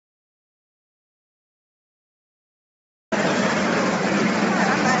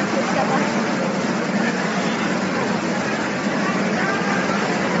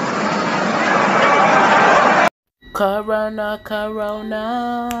Corona, Corona.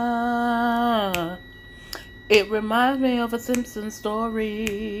 It reminds me of a Simpsons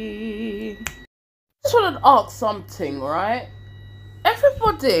story. I just want to ask something, right?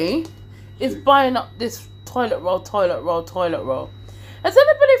 Everybody is buying up this toilet roll. Has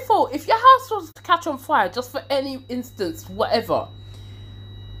anybody thought if your house was to catch on fire, just for any instance, whatever,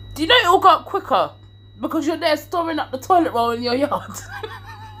 do you know it'll go up quicker because you're there storing up the toilet roll in your yard?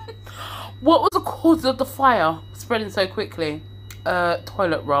 What was the cause of the fire spreading so quickly?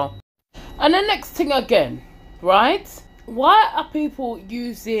 Toilet roll. And the next thing again, right? Why are people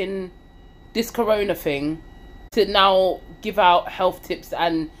using this corona thing to now give out health tips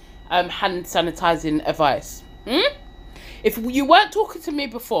and hand sanitizing advice? If you weren't talking to me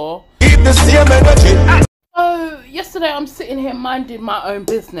before, keep the same energy. So yesterday I'm sitting here minding my own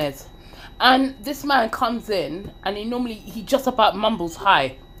business, and this man comes in and he just about mumbles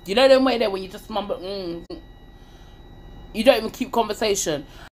hi. You know them way there when you just mumble, you don't even keep conversation.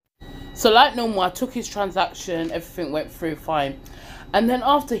 So like normal, I took his transaction, everything went through fine. And then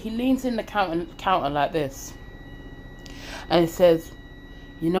after, he leans in the counter like this. And he says,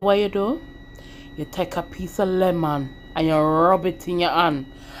 you know what you do? You take a piece of lemon and you rub it in your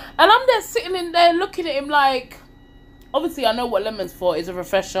hand. And I'm there sitting in there looking at him like, obviously I know what lemon's for. It's a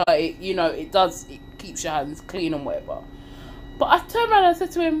refresher. It keeps your hands clean and whatever. But I turned around and I said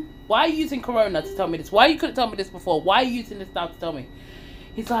to him, why are you using Corona to tell me this? Why you couldn't tell me this before? Why are you using this now to tell me?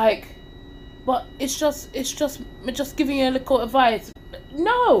 He's like, but it's just giving you a little advice.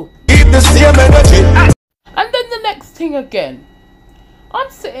 No. Keep the same energy. And then the next thing again,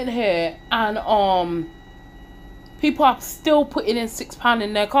 I'm sitting here and people are still putting in £6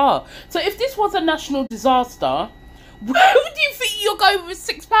 in their car. So if this was a national disaster, where do you think you're going with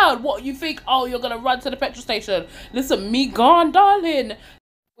 £6? What, you think, oh, you're going to run to the petrol station? Listen, me gone, darling.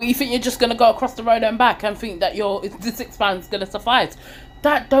 You think you're just going to go across the road and back and think that the £6 is going to suffice?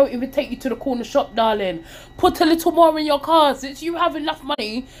 That don't even take you to the corner shop, darling. Put a little more in your car. Since you have enough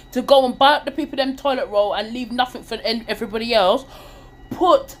money to go and buy up the people them toilet roll and leave nothing for everybody else,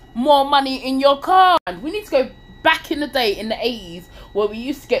 put more money in your car. And we need to go back in the day, in the 80s, where we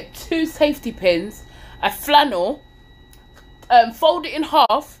used to get 2 safety pins, a flannel, fold it in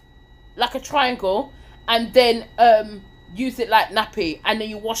half like a triangle, and then use it like nappy, and then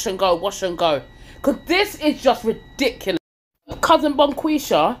you wash and go. Because this is just ridiculous. Cousin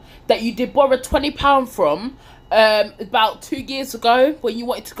Bonquisha that you did borrow £20 from about 2 years ago when you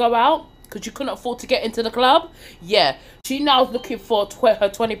wanted to go out because you couldn't afford to get into the club. Yeah, she now is looking for her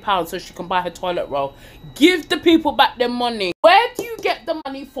 £20 so she can buy her toilet roll. Give the people back their money. Where do you get the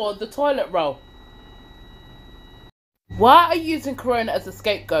money for the toilet roll? Why are you using Corona as a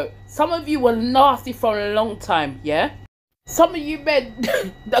scapegoat? Some of you were nasty for a long time, yeah? Some of you men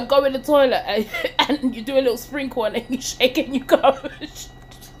that go in the toilet and you do a little sprinkle and then you shake and you go.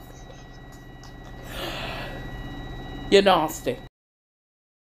 You're nasty.